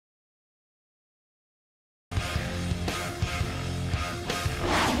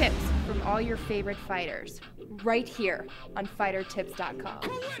watching all your favorite fighters right here on fightertips.com.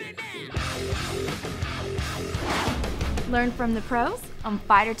 Learn from the pros on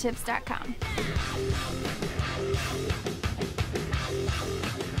fightertips.com.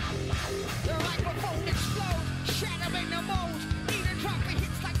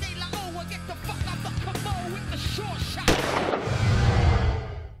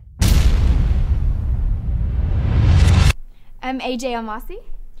 I'm AJ Almasi.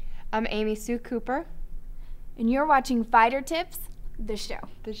 I'm Amy Sue Cooper. And you're watching Fighter Tips, the show.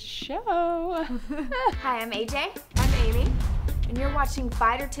 The show. Hi, I'm AJ. I'm Amy. And you're watching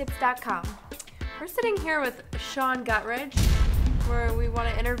fightertips.com. We're sitting here with Sean Guttridge, where we want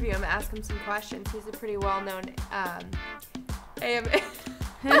to interview him, ask him some questions. He's a pretty well-known AMA.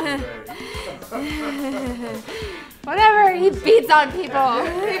 Whatever, he beats on people.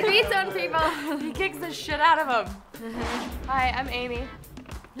 He beats on people. He kicks the shit out of them. Hi, I'm Amy.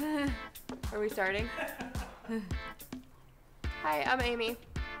 Are we starting? Hi, I'm Amy.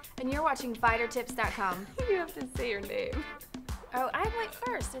 And you're watching fightertips.com. You have to say your name. Oh, I went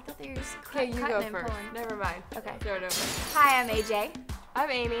first. I thought they were just Okay, you go and first. pulling. Never mind. Okay. Start over. Hi, I'm AJ. I'm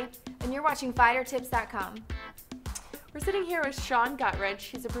Amy. And you're watching fightertips.com. We're sitting here with Sean Guttridge.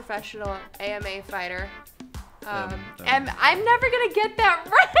 He's a professional AMA fighter. And I'm never gonna get that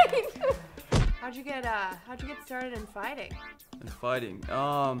right. How'd you get started in fighting?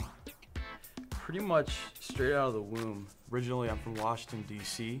 Pretty much straight out of the womb. Originally, I'm from Washington,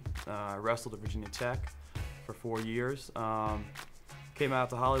 D.C. I wrestled at Virginia Tech for 4 years. Came out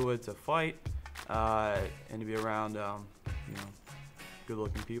to Hollywood to fight and to be around,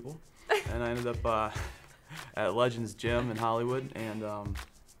 good-looking people. And I ended up at Legends Gym in Hollywood, and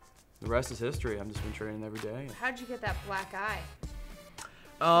the rest is history. I've just been training every day. How'd you get that black eye?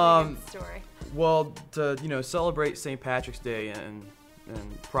 Story. Well, to celebrate St. Patrick's Day and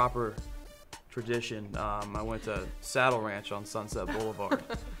proper tradition, I went to Saddle Ranch on Sunset Boulevard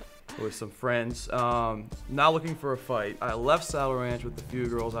with some friends. Not looking for a fight. I left Saddle Ranch with the few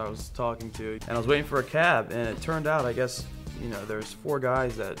girls I was talking to, and I was waiting for a cab, and it turned out, I guess, there's 4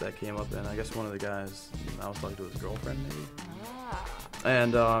 guys that came up, and I guess one of the guys I was talking to his girlfriend maybe.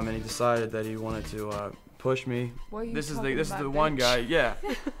 And he decided that he wanted to push me. This is the one guy. Yeah,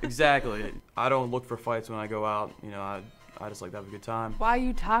 exactly. I don't look for fights when I go out. I just like to have a good time. Why are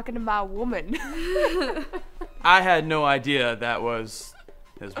you talking about woman? I had no idea that was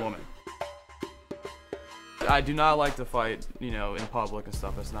his woman. I do not like to fight, in public and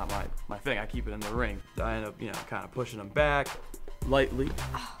stuff. That's not my thing. I keep it in the ring. I end up, kind of pushing him back lightly.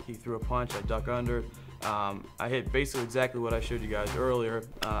 He threw a punch. I duck under. I hit basically exactly what I showed you guys earlier,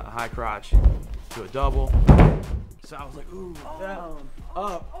 a high crotch to a double. So I was like, ooh, down,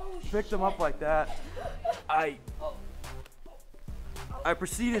 up, picked him up like that. I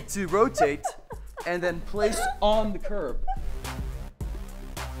proceeded to rotate and then place on the curb.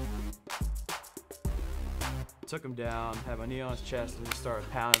 Took him down, had my knee on his chest, and just started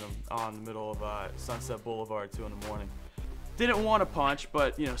pounding him on the middle of Sunset Boulevard, 2 in the morning. Didn't want to punch,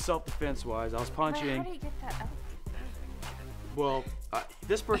 but self-defense wise, I was punching. How do you get that up? Well,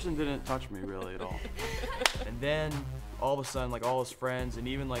 this person didn't touch me really at all. And then all of a sudden, like all his friends and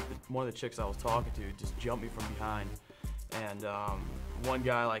even like one of the chicks I was talking to just jumped me from behind. And one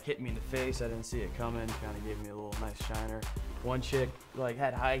guy hit me in the face. I didn't see it coming. Kind of gave me a little nice shiner. One chick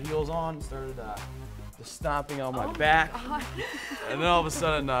had high heels on, started just stomping on my back. And then all of a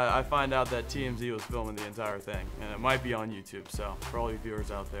sudden I find out that TMZ was filming the entire thing, and it might be on YouTube. So for all you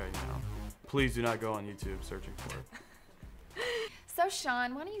viewers out there, please do not go on YouTube searching for it. So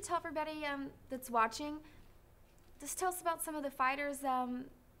Sean, why don't you tell everybody that's watching, just tell us about some of the fighters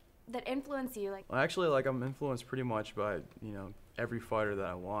that influence you. Well, actually, I'm influenced pretty much by every fighter that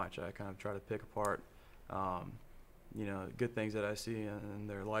I watch. I kind of try to pick apart good things that I see in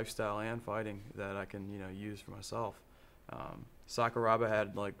their lifestyle and fighting that I can use for myself. Sakuraba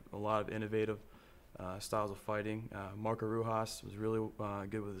had a lot of innovative styles of fighting. Marco Rujas was really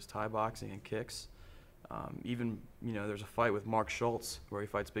good with his Thai boxing and kicks. Even there's a fight with Mark Schultz where he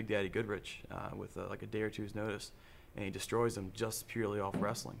fights Big Daddy Goodrich with a day or two's notice, and he destroys him just purely off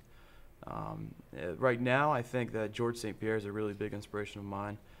wrestling. Right now, I think that George St. Pierre is a really big inspiration of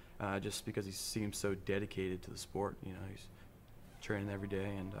mine, just because he seems so dedicated to the sport. He's training every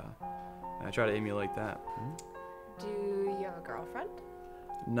day, and I try to emulate that. Do you have a girlfriend?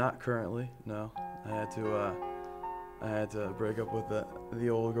 Not currently, no. I had to break up with the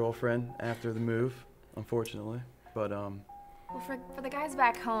old girlfriend after the move, unfortunately. But well, for the guys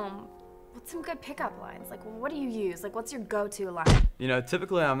back home, what's some good pickup lines? What do you use? What's your go-to line?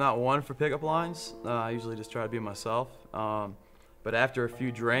 Typically I'm not one for pickup lines. I usually just try to be myself. But after a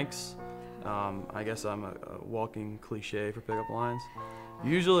few drinks, I guess I'm a walking cliche for pickup lines.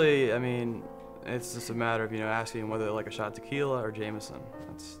 Usually, I mean, it's just a matter of, asking whether they like a shot of tequila or Jameson.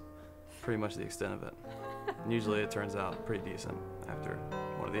 That's pretty much the extent of it. And usually it turns out pretty decent after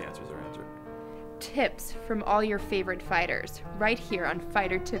one of the answers are answered. Tips from all your favorite fighters, right here on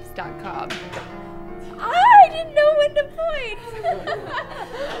fightertips.com. I didn't know when to point.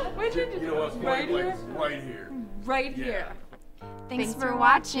 You know what's right here? Right here. Right Yeah. here. Thanks for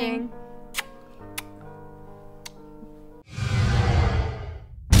watching.